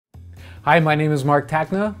Hi, my name is Mark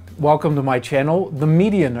Tacna. Welcome to my channel, The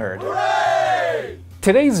Media Nerd. Hooray!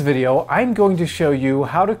 Today's video, I'm going to show you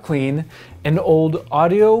how to clean an old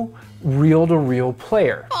audio reel-to-reel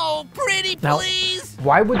player. Oh, pretty please! Now,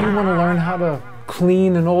 why would you want to learn how to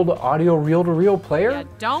clean an old audio reel-to-reel player? You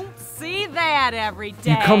don't see that every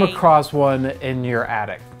day. You come across one in your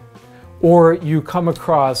attic. Or you come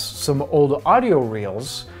across some old audio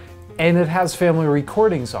reels and it has family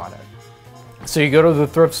recordings on it. So you go to the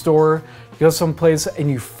thrift store, you go someplace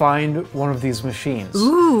and you find one of these machines.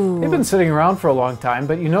 Ooh. They've been sitting around for a long time,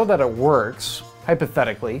 but you know that it works,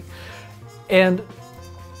 hypothetically. And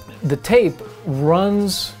the tape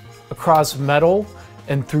runs across metal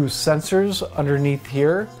and through sensors underneath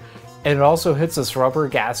here. And it also hits this rubber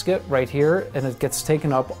gasket right here and it gets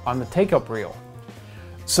taken up on the take-up reel.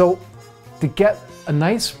 So to get a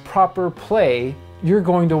nice proper play, you're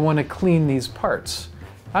going to want to clean these parts.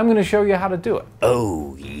 I'm going to show you how to do it.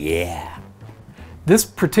 Oh, yeah. This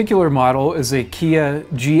particular model is a Kia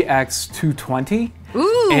GX220.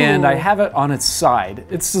 Ooh. And I have it on its side.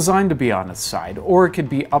 It's designed to be on its side, or it could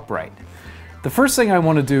be upright. The first thing I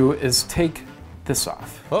want to do is take this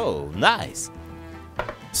off. Oh, nice.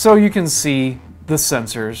 So you can see the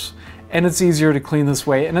sensors, and it's easier to clean this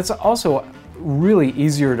way, and it's also really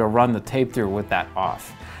easier to run the tape through with that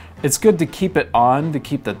off. It's good to keep it on to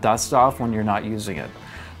keep the dust off when you're not using it.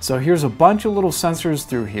 So here's a bunch of little sensors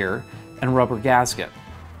through here and rubber gasket.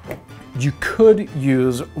 You could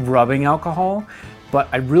use rubbing alcohol, but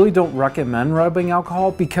I really don't recommend rubbing alcohol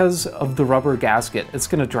because of the rubber gasket. It's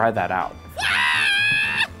going to dry that out.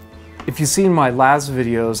 If you've seen my last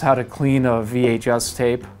videos, how to clean a VHS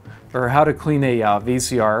tape or how to clean a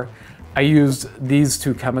VCR, I used these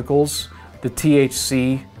two chemicals, the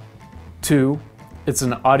THC2. It's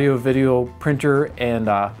an audio video printer and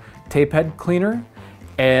tape head cleaner.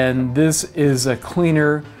 And this is a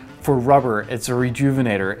cleaner for rubber. It's a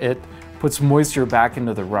rejuvenator. It puts moisture back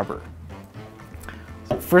into the rubber.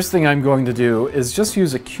 First thing I'm going to do is just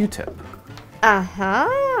use a Q-tip.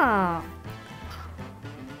 Uh-huh.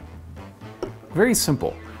 Very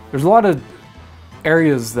simple. There's a lot of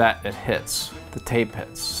areas that it hits, the tape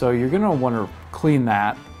hits. So you're gonna want to clean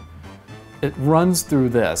that. It runs through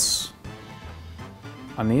this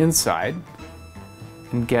on the inside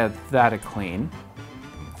and get that a clean.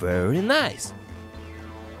 Very nice.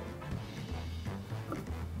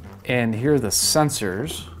 And here are the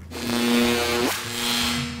sensors.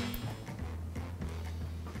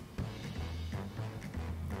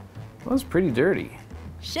 Well, it's pretty dirty.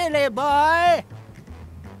 Silly boy.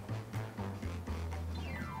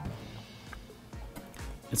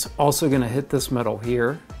 It's also going to hit this metal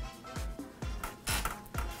here.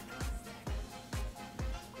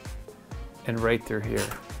 And right through here.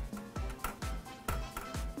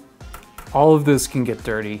 All of this can get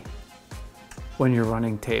dirty when you're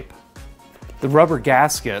running tape. The rubber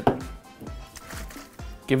gasket,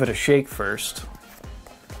 give it a shake first.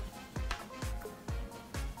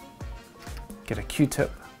 Get a Q-tip.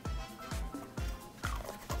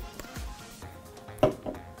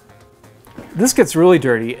 This gets really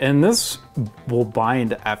dirty and this will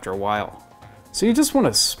bind after a while. So you just want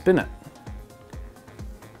to spin it.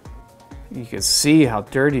 You can see how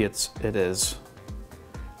dirty it is.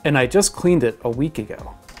 And I just cleaned it a week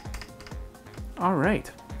ago. All right.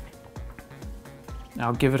 Now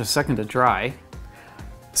I'll give it a second to dry.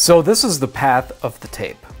 So this is the path of the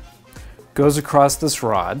tape. Goes across this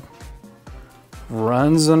rod,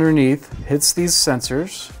 runs underneath, hits these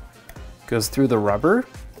sensors, goes through the rubber,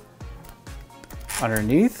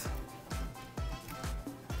 underneath,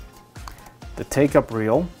 the take-up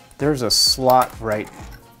reel. There's a slot right.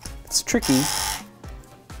 It's tricky.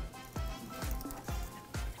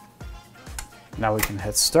 Now we can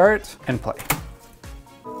hit start and play.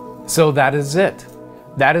 So that is it.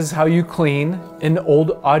 That is how you clean an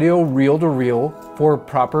old audio reel-to-reel for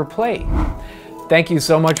proper play. Thank you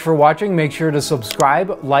so much for watching. Make sure to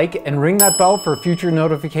subscribe, like, and ring that bell for future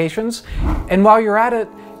notifications. And while you're at it,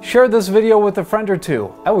 share this video with a friend or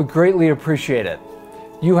two. I would greatly appreciate it.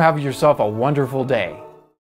 You have yourself a wonderful day.